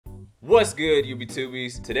What's good,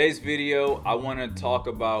 UB2Bs? Today's video, I want to talk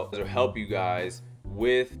about or help you guys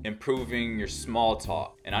with improving your small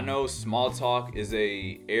talk. And I know small talk is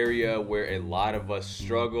a area where a lot of us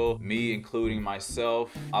struggle, me including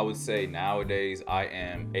myself. I would say nowadays I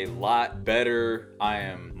am a lot better. I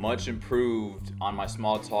am much improved on my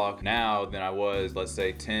small talk now than I was, let's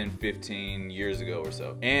say 10, 15 years ago or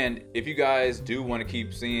so. And if you guys do want to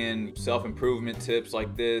keep seeing self-improvement tips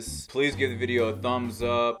like this, please give the video a thumbs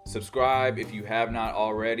up, subscribe if you have not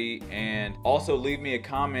already, and also leave me a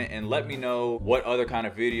comment and let me know what other kind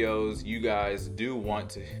of videos you guys do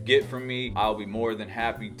want to get from me. I'll be more than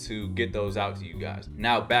happy to get those out to you guys.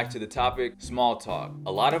 Now back to the topic, small talk.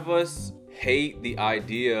 A lot of us hate the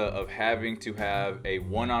idea of having to have a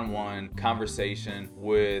one-on-one conversation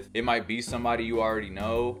with, it might be somebody you already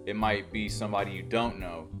know, it might be somebody you don't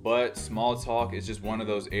know, but small talk is just one of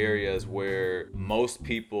those areas where most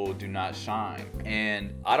people do not shine.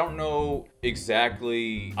 And I don't know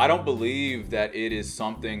exactly, I don't believe that it is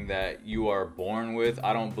something that you are born with.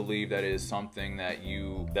 I don't believe that it is something that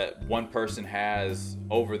one person has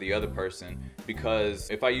over the other person. Because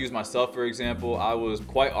if I use myself for example, I was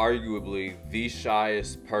quite arguably the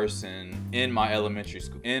shyest person in my elementary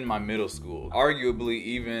school, in my middle school. Arguably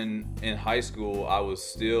even in high school, I was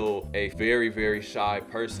still a very, very shy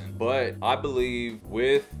person. But I believe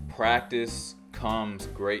with practice comes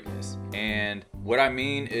greatness. And what I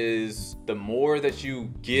mean is the more that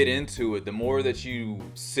you get into it, the more that you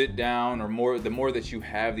sit down the more that you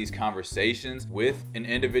have these conversations with an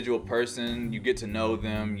individual person, you get to know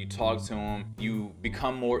them, you talk to them, you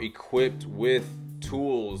become more equipped with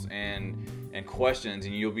tools and questions,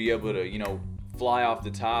 and you'll be able to, fly off the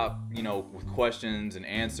top, with questions and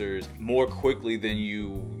answers more quickly than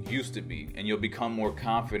you used to be. And you'll become more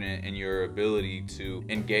confident in your ability to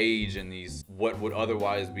engage in these, what would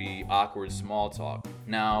otherwise be awkward small talk.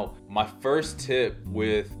 Now, my first tip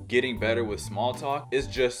with getting better with small talk is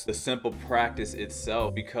just the simple practice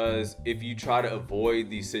itself, because if you try to avoid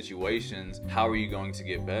these situations, how are you going to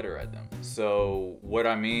get better at them? So what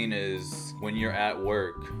I mean is, when you're at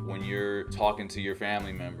work, when you're talking to your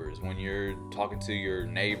family members, when you're talking to your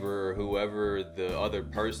neighbor or whoever the other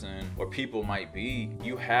person or people might be,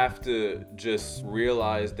 you have to just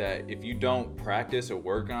realize that if you don't practice or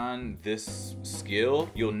work on this skill,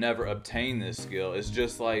 you'll never obtain this skill. It's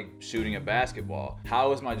just like shooting a basketball.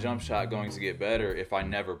 How is my jump shot going to get better if I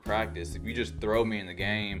never practice? If you just throw me in the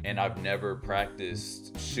game and I've never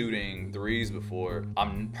practiced shooting threes before,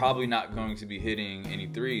 I'm probably not going to be hitting any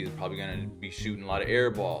threes. I'm probably going to be shooting a lot of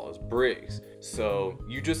air balls, bricks. So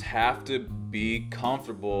you just have to be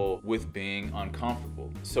comfortable with being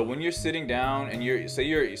uncomfortable. So when you're sitting down and you're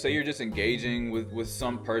just engaging with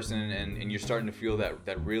some person and you're starting to feel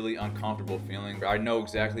that really uncomfortable feeling, I know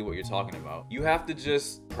exactly what you're talking about. You have to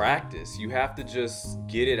just practice. You have to just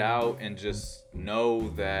get it out and just know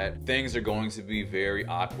that things are going to be very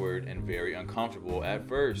awkward and very uncomfortable at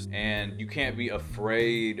first. And you can't be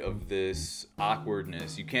afraid of this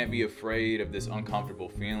awkwardness. You can't be afraid of this uncomfortable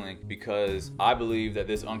feeling, because I believe that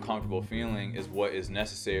this uncomfortable feeling is what is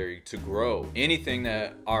necessary to grow. Anything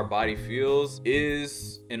that our body feels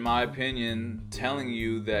is, in my opinion, telling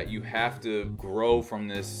you that you have to grow from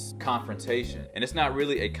this confrontation. And it's not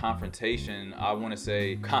really a confrontation. I want to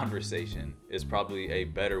say conversation is probably a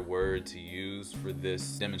better word to use for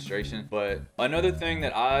this demonstration. But another thing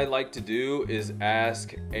that I like to do is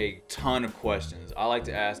ask a ton of questions. I like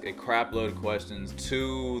to ask a crap load of questions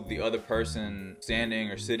to the other person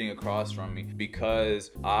standing or sitting across from me,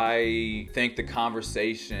 because I think the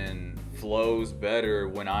conversation flows better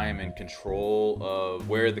when I am in control of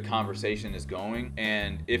where the conversation is going.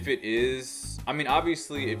 And if it is,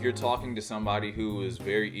 obviously if you're talking to somebody who is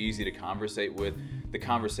very easy to conversate with, the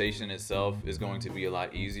conversation itself is going to be a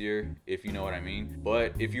lot easier, if you know what I mean.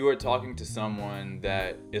 But if you are talking to someone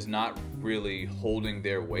that is not really holding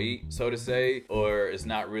their weight, so to say, or is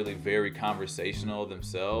not really very conversational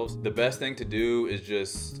themselves, the best thing to do is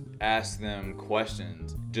just ask them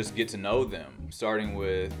questions. Just get to know them, starting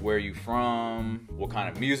with where you from, what kind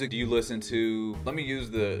of music do you listen to. Let me use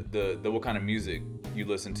the what kind of music you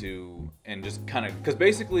listen to, and just kind of, because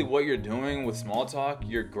basically what you're doing with small talk,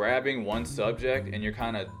 you're grabbing one subject and you're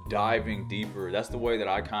kind of diving deeper. That's the way that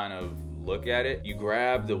I kind of look at it. You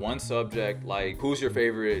grab the one subject, like, who's your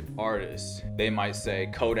favorite artist? They might say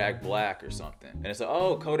Kodak Black or something, and it's like,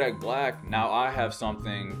 oh, Kodak Black, now I have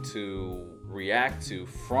something to react to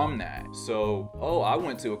from that. So, oh, I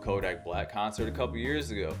went to a Kodak Black concert a couple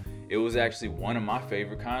years ago. it was actually one of my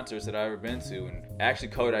favorite concerts that I've ever been to. And actually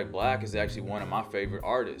Kodak Black is actually one of my favorite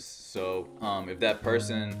artists. So if that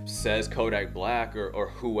person says Kodak Black or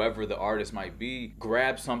whoever the artist might be,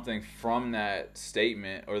 grab something from that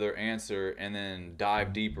statement or their answer and then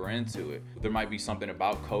dive deeper into it. There might be something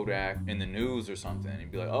about Kodak in the news or something, and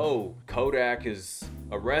be like, oh, Kodak is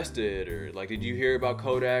arrested, or like, did you hear about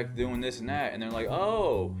Kodak doing this and that? And they're like,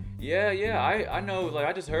 oh, yeah, I know, like,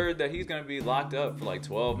 I just heard that he's gonna be locked up for like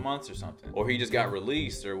 12 months or something, or he just got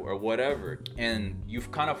released or whatever. And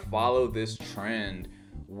you've kind of followed this trend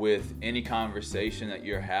with any conversation that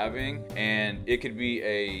you're having, and it could be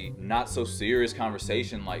a not so serious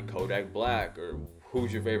conversation like Kodak Black or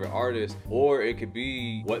who's your favorite artist, or it could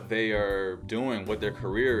be what they are doing, what their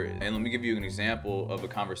career is. And let me give you an example of a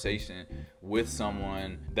conversation with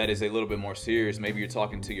someone that is a little bit more serious. Maybe you're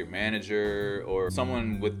talking to your manager or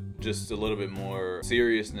someone with just a little bit more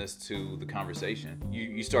seriousness to the conversation.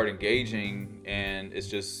 You start engaging and it's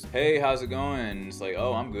just, hey, how's it going? And it's like,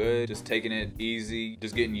 oh, I'm good. Just taking it easy,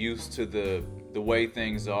 just getting used to the way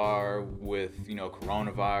things are with, you know,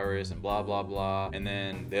 coronavirus and blah, blah, blah. And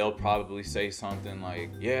then they'll probably say something like,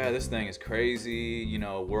 yeah, this thing is crazy. You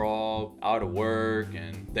know, we're all out of work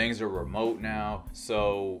and things are remote now.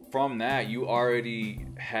 So from that, you already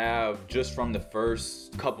have, just from the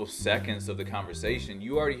first couple seconds of the conversation,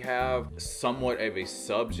 you already have somewhat of a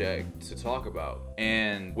subject to talk about.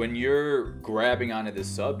 And when you're grabbing onto this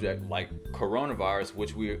subject like coronavirus,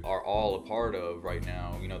 which we are all a part of right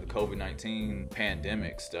now, you know, the COVID-19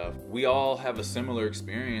 pandemic stuff, we all have a similar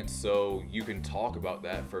experience, so you can talk about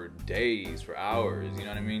that for days, for hours, you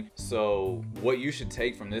know what I mean? So what you should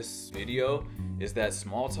take from this video is that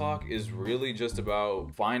small talk is really just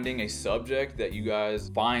about finding a subject that you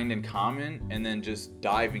guys find in common and then just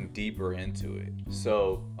diving deeper into it.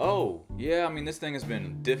 So, oh, yeah, I mean, this thing has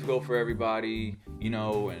been difficult for everybody, you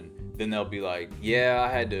know, and then they'll be like, yeah,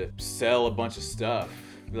 I had to sell a bunch of stuff.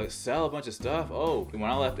 Be like, sell a bunch of stuff? Oh, when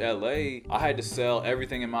I left LA, I had to sell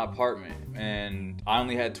everything in my apartment, and I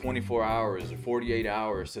only had 24 hours or 48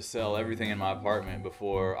 hours to sell everything in my apartment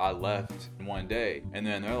before I left in one day. And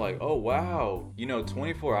then they're like, oh wow, you know,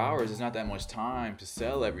 24 hours is not that much time to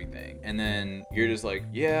sell everything. And then you're just like,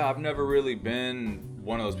 yeah, I've never really been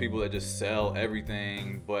one of those people that just sell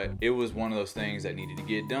everything, but it was one of those things that needed to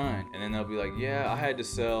get done. And then they'll be like, yeah, I had to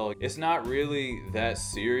sell. It's not really that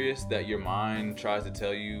serious that your mind tries to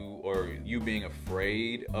tell you, or you being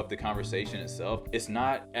afraid of the conversation itself. It's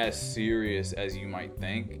not as serious as you might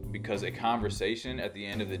think, because a conversation at the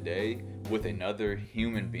end of the day with another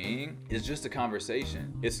human being is just a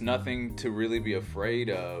conversation. It's nothing to really be afraid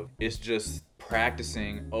of. It's just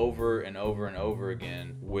practicing over and over and over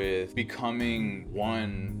again with becoming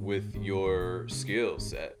one with your skill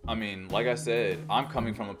set. I mean, like I said, I'm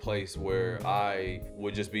coming from a place where I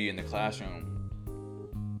would just be in the classroom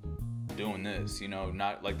doing this, you know,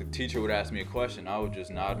 not like the teacher would ask me a question, I would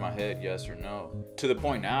just nod my head yes or no, to the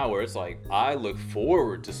point now where it's like I look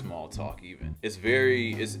forward to small talk. Even it's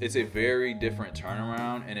a very different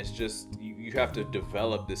turnaround, and it's just you have to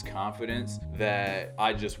develop this confidence that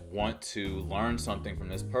I just want to learn something from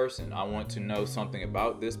this person. I want to know something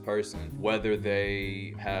about this person, whether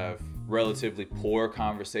they have relatively poor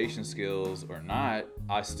conversation skills or not.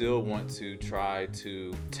 I still want to try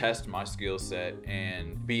to test my skill set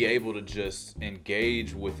and be able to just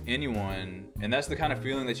engage with anyone. And that's the kind of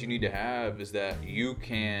feeling that you need to have, is that you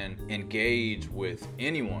can engage with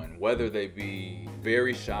anyone, whether they be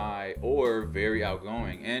very shy or very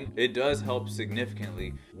outgoing. And it does help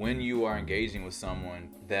significantly when you are engaging with someone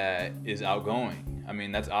that is outgoing. I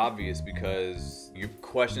mean, that's obvious because your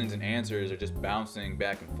questions and answers are just bouncing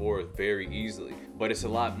back and forth very easily. But it's a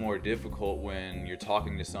lot more difficult when you're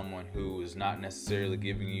talking to someone who is not necessarily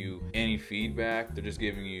giving you any feedback. They're just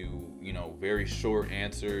giving you, you know, very short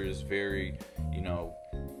answers, very, you know,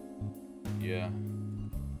 yeah,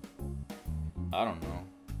 I don't know.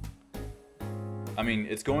 I mean,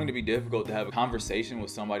 it's going to be difficult to have a conversation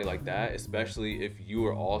with somebody like that, especially if you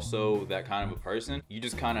are also that kind of a person. You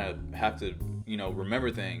just kind of have to, you know,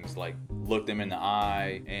 remember things like look them in the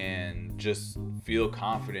eye and just feel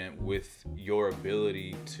confident with your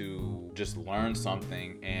ability to just learn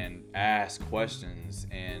something and ask questions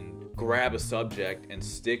and grab a subject and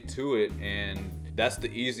stick to it. And that's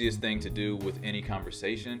the easiest thing to do with any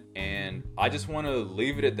conversation. And I just want to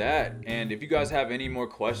leave it at that. And if you guys have any more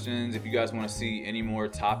questions, if you guys want to see any more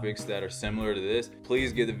topics that are similar to this,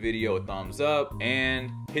 please give the video a thumbs up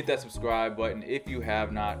and hit that subscribe button if you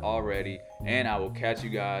have not already. And I will catch you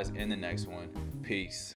guys in the next one. Peace.